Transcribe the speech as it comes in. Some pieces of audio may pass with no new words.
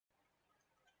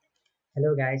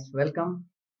Hello guys, welcome.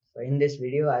 So in this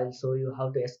video I'll show you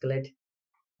how to escalate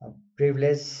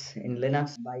privilege in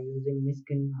Linux by using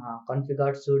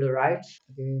configured sudo rights.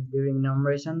 Okay, during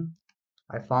enumeration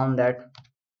I found that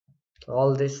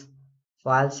all these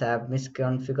files have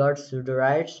misconfigured sudo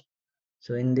rights.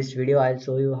 So in this video I'll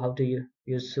show you how to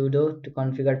use sudo to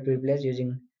configure privilege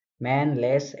using man,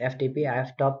 less, ftp,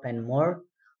 iftop and more.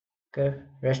 Okay,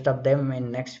 rest of them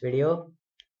in next video.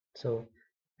 So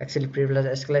actually privilege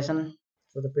escalation.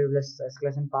 So the privilege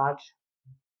escalation part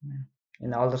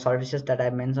in all the services that I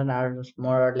mentioned are just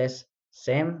more or less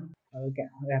same. We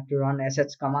have to run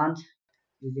sh command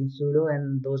using sudo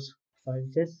and those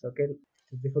services. Okay,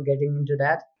 so before getting into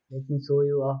that, let me show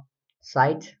you a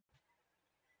site.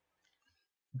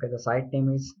 Okay, the site name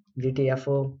is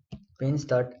gtfo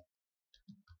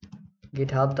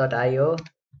pins.github.io.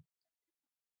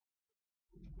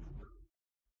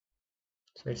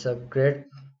 So it's a great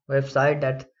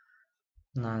website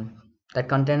uh, that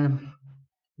contains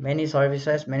many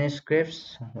services, many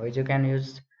scripts which you can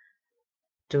use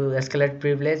to escalate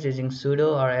privilege using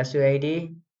sudo or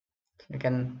suid. You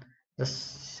can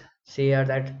just see here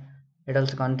that it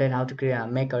also contains how to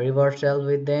make a reverse shell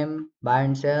with them,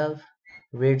 bind shell,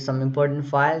 read some important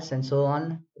files and so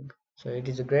on. So it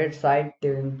is a great site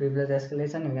during privilege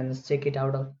escalation. You can just check it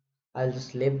out. I'll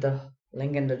just leave the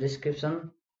link in the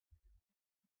description.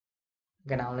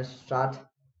 Okay, now let's start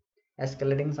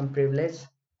escalating some privilege.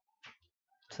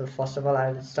 So first of all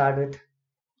I'll start with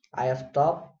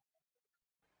iftop.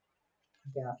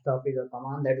 Okay, iftop is a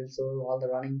command that will show all the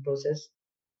running process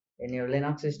in your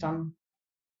Linux system.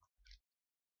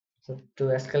 So to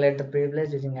escalate the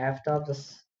privilege using iftop,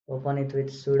 just open it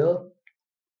with sudo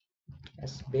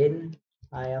sbin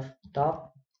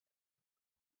iftop.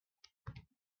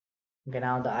 Okay,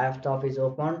 now the iftop is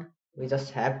opened. We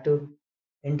just have to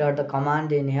enter the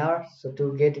command in here. So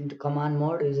to get into command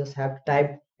mode, you just have to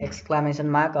type exclamation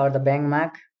mark or the bang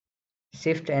mark,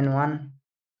 shift N1.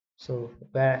 So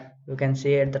where you can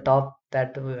see at the top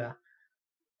that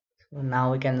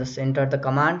now we can just enter the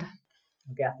command.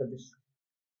 Okay, after this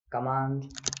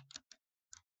command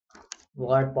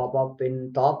word pop up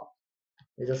in top,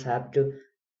 you just have to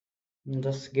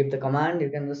just give the command.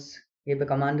 You can just give the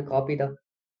command to copy the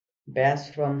bash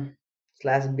from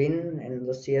 /bin and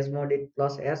the csmod it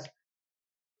plus s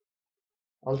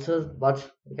also,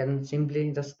 but you can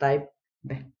simply just type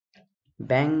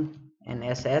bang and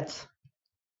sh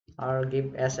or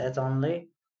give sh only.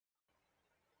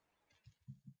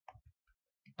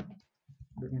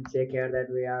 You can check here that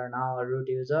we are now a root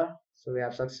user, so we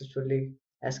have successfully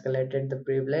escalated the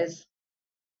privilege.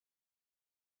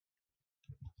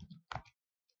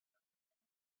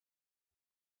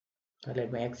 So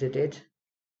let me exit it.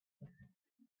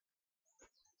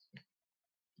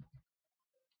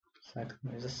 So I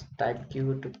just type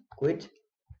q to quit.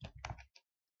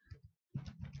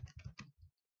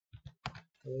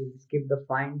 We'll skip the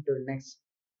fine to next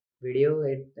video.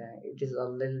 It is a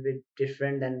little bit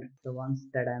different than the ones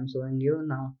that I am showing you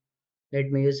now.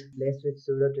 Let me use place with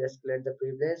sudo to escalate the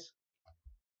privilege.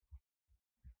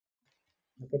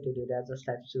 Okay, to do that, just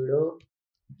type sudo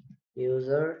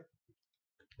user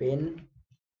pin.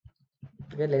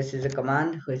 Okay, let's use a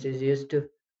command which is used to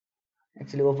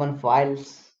actually open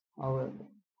files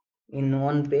in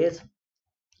one page.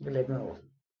 Okay, let me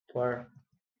for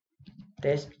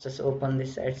test just open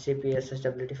this hcp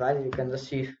sswt file. You can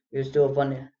just use to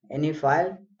open any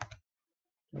file.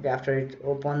 Okay, after it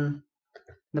open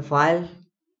the file,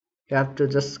 you have to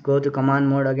just go to command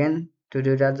mode again. To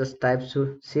do that, just type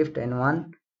shift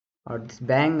N1 or this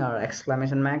bang or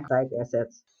exclamation mark, type sh.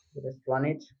 Just run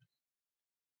it.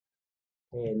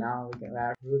 Okay, now we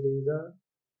are root user.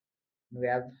 We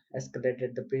have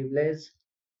escalated the privilege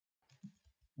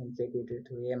and check it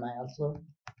to AMI also.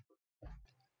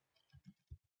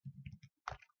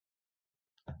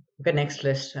 Okay, next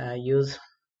let's use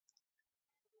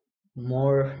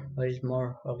more. What is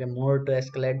more? Okay, more to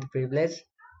escalate the privilege.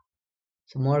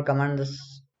 So more command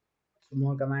is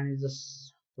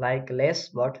just like less,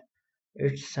 but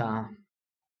it's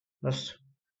just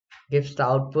gives the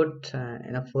output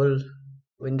in a full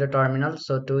window terminal.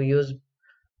 So to use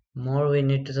more, we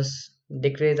need to just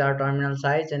decrease our terminal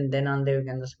size, and then on there we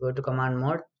can just go to command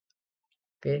mode.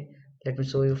 Okay, let me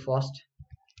show you first.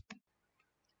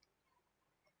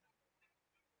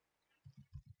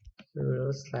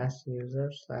 Sudo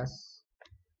 /user/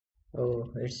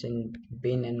 oh, it's in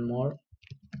bin and more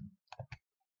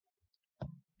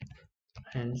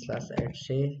and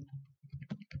 /etc.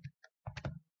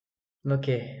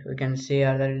 Okay, we can see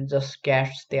here that it just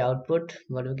caches the output,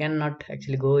 but we cannot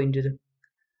actually go into the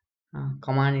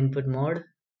command input mode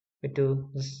to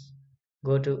just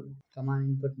go to command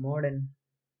input mode and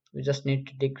we just need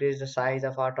to decrease the size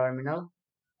of our terminal.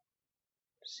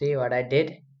 See what I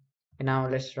did. And now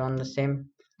let's run the same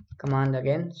command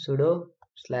again, sudo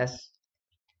slash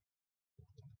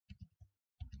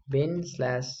bin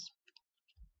slash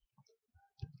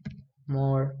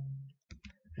more,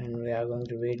 and we are going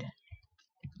to read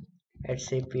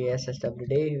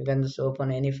hcpsswd. You can just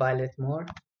open any file with more.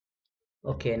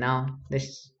 Okay, now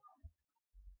this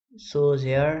shows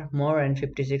here more and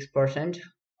 56%.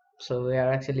 So we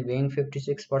are actually being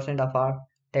 56% of our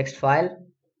text file.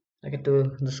 Okay,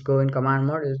 to just go in command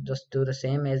mode, is just do the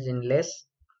same as in less,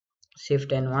 shift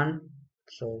n1.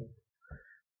 So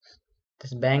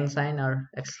this bang sign or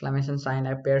exclamation sign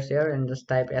appears here and just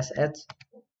type sh.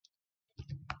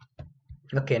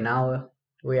 Okay, now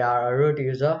we are a root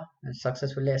user and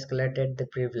successfully escalated the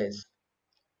privilege.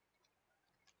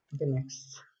 Okay,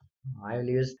 next I will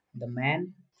use the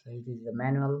man. So it is the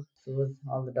manual, shows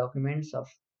all the documents of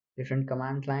different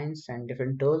command lines and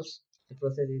different tools. The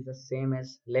process is the same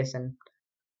as less and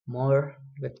more,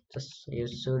 with just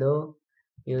use sudo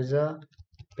user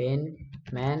bin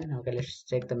man. Okay, let's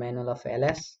check the manual of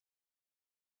ls.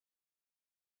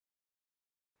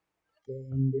 Okay,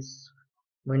 in this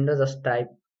window just type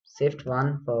shift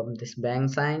 1 from this bang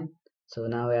sign. So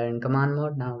now we are in command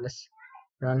mode. Now let's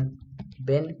run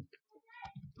bin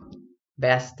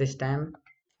bash this time.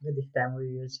 This time we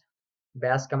use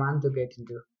bash command to get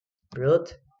into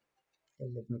root.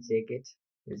 Okay, let me check it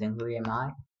using who am I.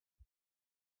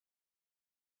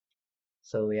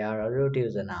 So we are a root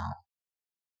user now.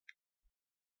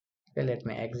 Okay, let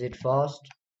me exit first.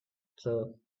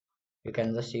 So you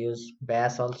can just use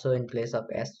bash also in place of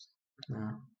sh.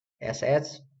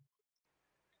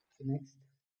 Next,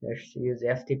 let's use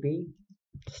ftp.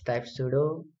 Just type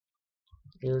sudo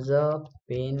user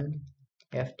bin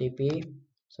ftp.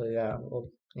 So you are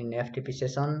in ftp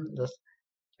session, just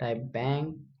type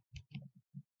bang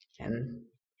and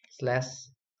slash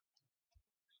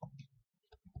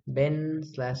bin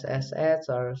slash sh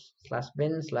or slash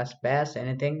bin slash bash,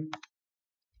 anything.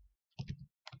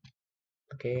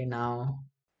 Okay, now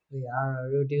we are a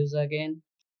root user again.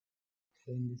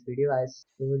 So in this video I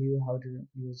showed you how to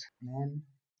use man,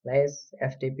 place,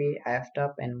 ftp,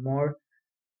 iftop and more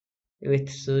with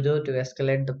sudo to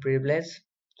escalate the privilege.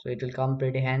 So it will come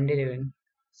pretty handy during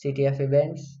CTF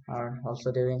events or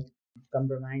also during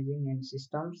compromising in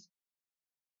systems.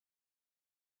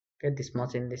 Okay, this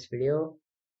much in this video.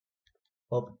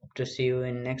 Hope to see you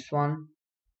in next one.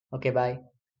 Okay, bye.